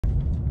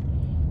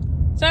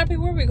Sidepiece,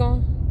 where we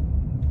going?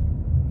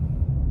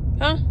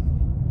 Huh?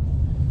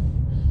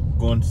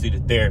 Going to see the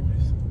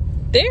therapist.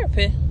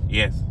 Therapy?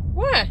 Yes.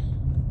 Why?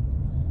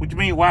 What you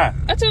mean, why?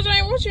 I told you I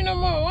ain't want you no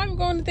more. Why am I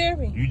going to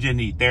therapy? You just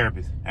need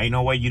therapist. Ain't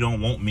no way you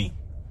don't want me.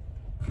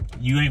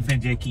 You ain't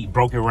finna just keep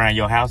broken around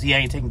your house. He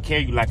ain't taking care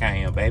of you like I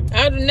am, baby.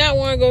 I do not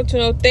want to go to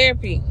no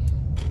therapy.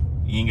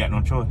 You ain't got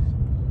no choice.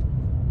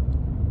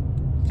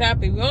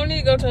 Sidepiece, we don't need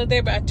to go to no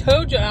therapy. I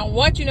told you I don't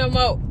want you no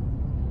more.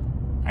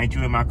 Ain't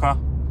you in my car?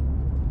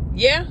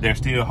 Yeah? There's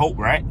still hope,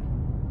 right?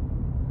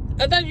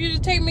 I thought you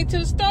just take me to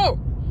the store.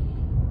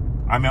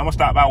 I mean, I'm gonna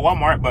stop by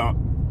Walmart, but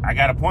I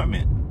got an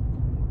appointment.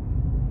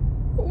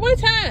 What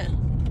time?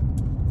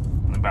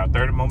 In about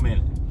 30 more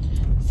minutes.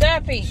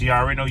 Sidepiece. She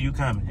already know you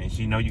coming, and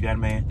she know you got a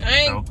man.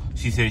 So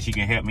she said she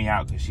can help me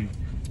out because she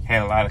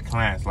had a lot of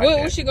clients like that.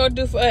 What she gonna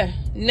do for us?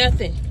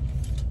 Nothing.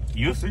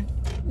 You'll see.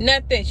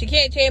 Nothing. She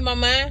can't change my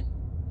mind.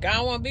 I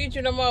don't want to be with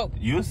you no more.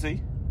 You'll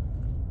see.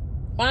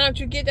 Why don't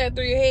you get that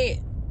through your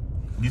head?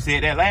 You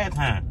said that last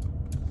time.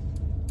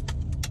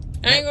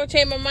 I ain't gonna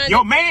change my mind.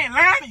 Your man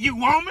lying to you,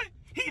 woman.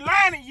 He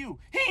lying to you.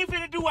 He ain't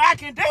finna do what I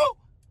can do.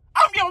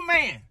 I'm your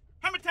man.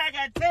 How many times I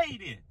gotta tell you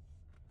this?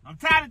 I'm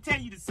tired of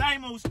telling you the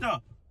same old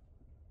stuff.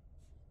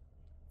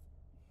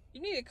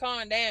 You need to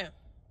calm down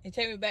and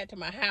take me back to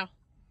my house.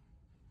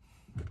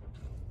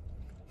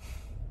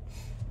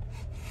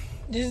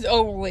 This is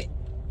over with.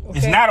 Okay?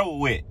 It's not over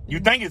with. You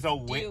think it's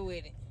over with. Deal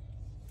with it.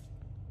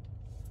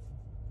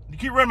 You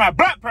keep running my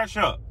blood pressure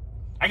up.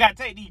 I gotta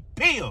take these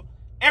pills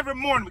every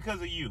morning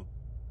because of you.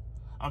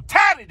 I'm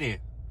tired of this.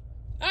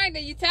 All right,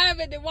 then you tired of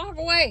it, then walk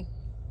away.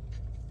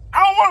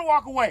 I don't want to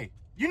walk away.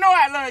 You know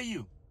I love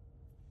you.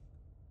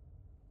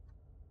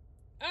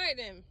 All right,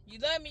 then. You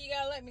love me, you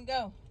gotta let me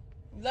go.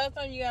 You love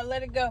something, you gotta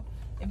let it go.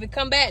 If it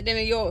come back, then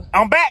it's yours.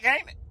 I'm back,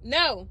 ain't it?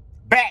 No.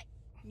 Back.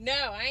 No,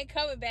 I ain't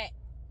coming back.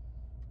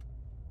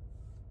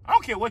 I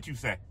don't care what you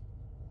say.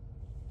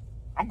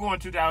 I'm going in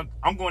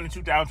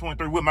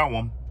 2023 with my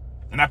woman,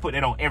 and I put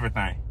that on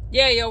everything.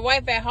 Yeah, your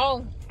wife at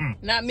home,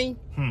 not me.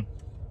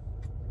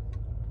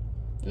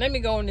 Let me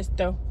go in this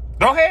store.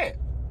 Go ahead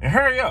and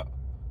hurry up,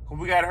 cause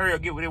we gotta hurry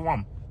up get with that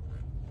woman.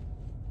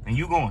 And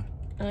you going?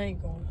 I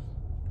ain't going.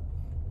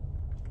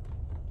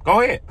 Go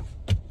ahead.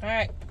 All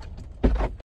right.